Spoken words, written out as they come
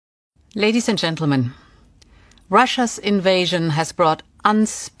Ladies and gentlemen, Russia's invasion has brought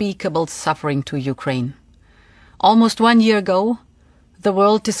unspeakable suffering to Ukraine. Almost 1 year ago, the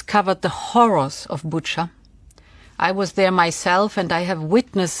world discovered the horrors of Bucha. I was there myself and I have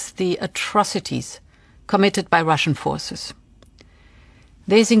witnessed the atrocities committed by Russian forces.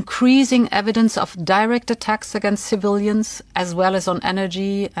 There is increasing evidence of direct attacks against civilians as well as on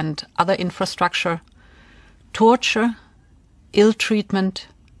energy and other infrastructure, torture, ill treatment,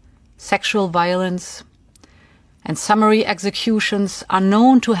 sexual violence, and summary executions are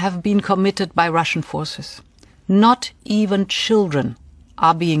known to have been committed by Russian forces. Not even children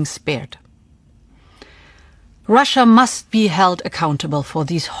are being spared. Russia must be held accountable for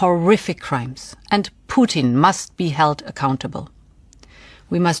these horrific crimes, and Putin must be held accountable.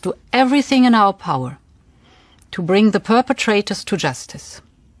 We must do everything in our power to bring the perpetrators to justice.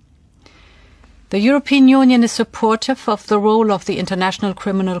 The European Union is supportive of the role of the International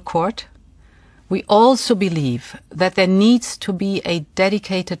Criminal Court. We also believe that there needs to be a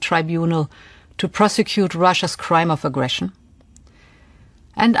dedicated tribunal to prosecute Russia's crime of aggression.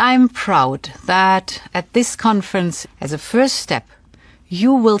 And I'm proud that at this conference, as a first step,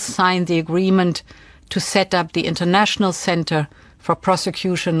 you will sign the agreement to set up the International Center for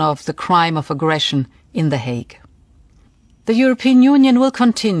Prosecution of the Crime of Aggression in The Hague. The European Union will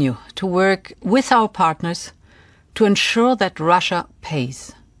continue to work with our partners to ensure that Russia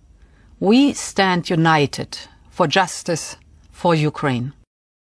pays. We stand united for justice for Ukraine.